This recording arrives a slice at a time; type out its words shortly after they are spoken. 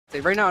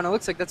save right now, and it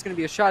looks like that's going to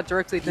be a shot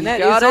directly at the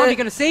net. Is Zombie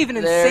going to save? An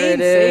insane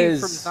save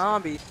from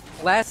Zombie.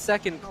 Last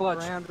second clutch.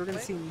 We're going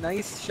to see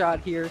nice shot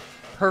here.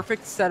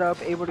 Perfect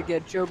setup, able to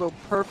get Jobo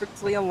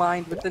perfectly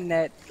aligned with the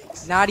net.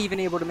 Not even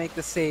able to make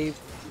the save.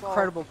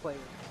 Incredible play.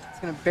 It's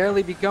going to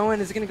barely be going.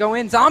 Is it going to go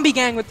in? Zombie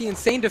Gang with the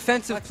insane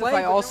defensive play.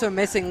 By also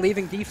missing,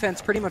 leaving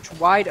defense pretty much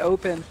wide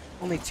open.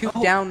 Only two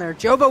down there.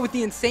 Jobo with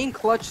the insane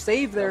clutch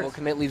save there. Double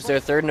commit leaves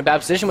their third in a bad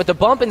position with the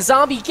bump, and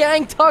Zombie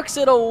Gang tucks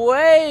it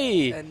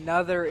away.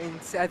 Another,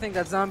 I think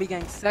that's Zombie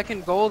Gang's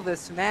second goal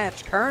this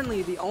match.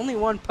 Currently the only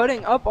one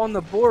putting up on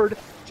the board.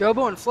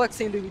 Jobo and Flex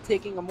seem to be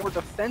taking a more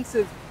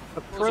defensive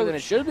approach. Closer than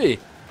it should be.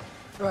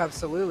 Oh,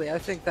 absolutely. I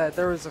think that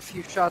there was a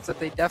few shots that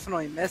they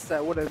definitely missed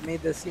that would have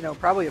made this,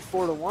 probably a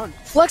 4-1.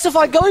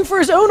 Flexify going for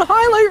his own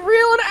highlight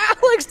reel, and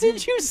Alex,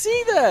 did you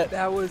see that?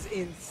 That was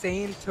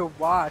insane to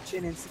watch.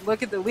 And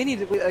look at the,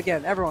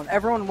 again,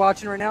 everyone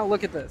watching right now,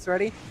 look at this.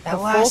 Ready? That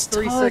last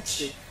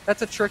 360.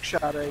 That's a trick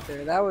shot right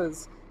there. That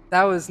was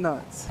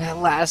nuts. That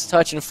last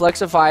touch, and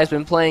Flexify has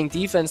been playing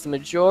defense the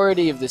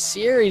majority of the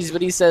series,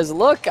 but he says,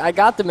 look, I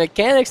got the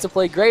mechanics to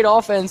play great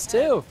offense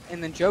too.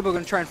 And then Jobo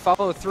going to try and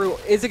follow through.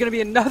 Is it going to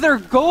be another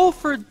goal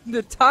for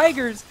the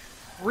Tigers?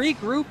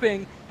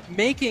 Regrouping,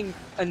 making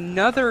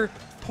another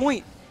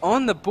point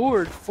on the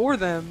board for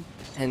them.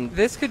 And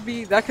that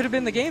could have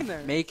been the game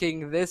there.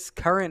 Making this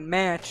current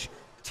match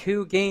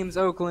 2 games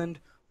Oakland,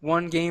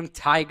 1 game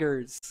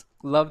Tigers.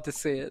 Love to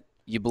see it.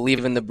 You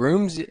believe in the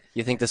Brooms?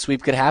 You think the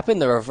sweep could happen?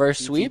 The reverse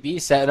sweep?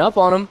 Setting up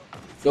on him.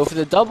 Go for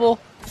the double.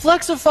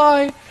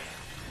 Flexify!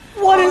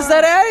 What is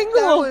that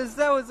angle?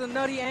 That was a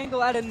nutty angle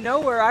out of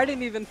nowhere. I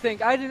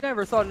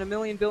never thought in a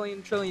million,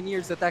 billion, trillion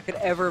years that could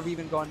ever have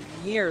even gone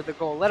near the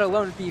goal, let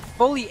alone be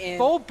fully in.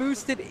 Full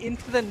boosted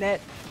into the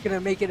net. Going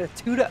to make it a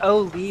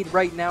 2-0 lead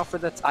right now for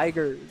the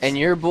Tigers. And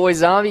your boy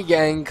Zombie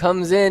Gang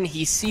comes in.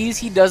 He sees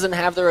he doesn't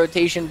have the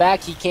rotation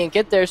back. He can't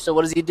get there, so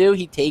what does he do?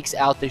 He takes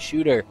out the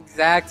shooter.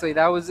 Exactly.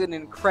 That was an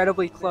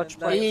incredibly clutch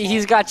play.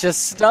 He's got you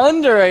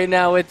stunned right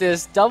now with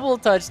this double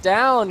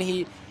touchdown.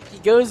 He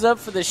goes up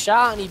for the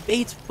shot, and he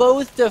baits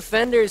both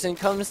defenders and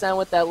comes down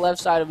with that left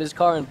side of his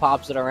car and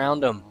pops it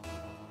around him.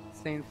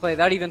 Insane play.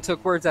 That even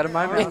took words out of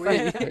my mouth.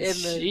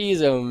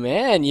 Jeez, oh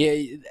man.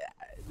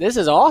 This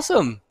is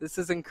awesome. This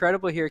is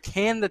incredible here.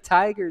 Can the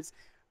Tigers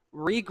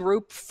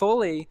regroup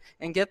fully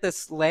and get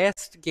this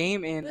last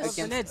game in against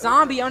the net?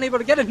 Zombie unable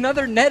to get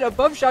another net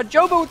above shot.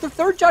 Jobo with the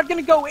third shot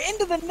going to go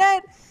into the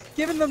net,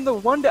 giving them the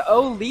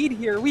 1-0 lead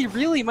here. We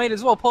really might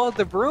as well pull out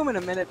the broom in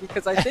a minute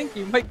because I think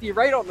you might be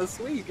right on the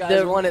sweep,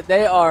 guys.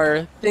 They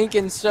are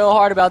thinking so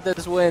hard about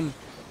this win.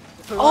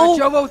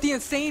 Jobo with the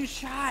insane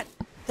shot.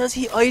 Does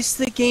he ice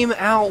the game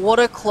out? What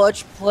a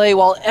clutch play.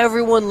 While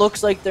everyone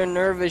looks like they're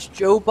nervous,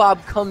 Joe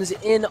Bob comes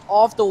in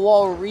off the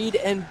wall read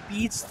and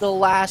beats the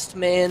last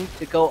man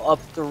to go up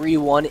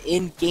 3-1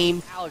 in game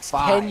 5.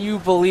 Can you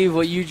believe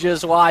what you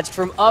just watched?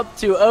 From up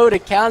 2-0 to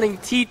counting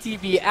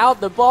TTB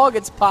out, the ball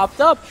gets popped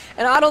up,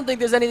 and I don't think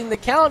there's anything to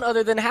count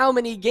other than how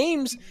many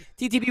games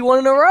TTB won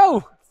in a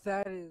row.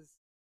 That is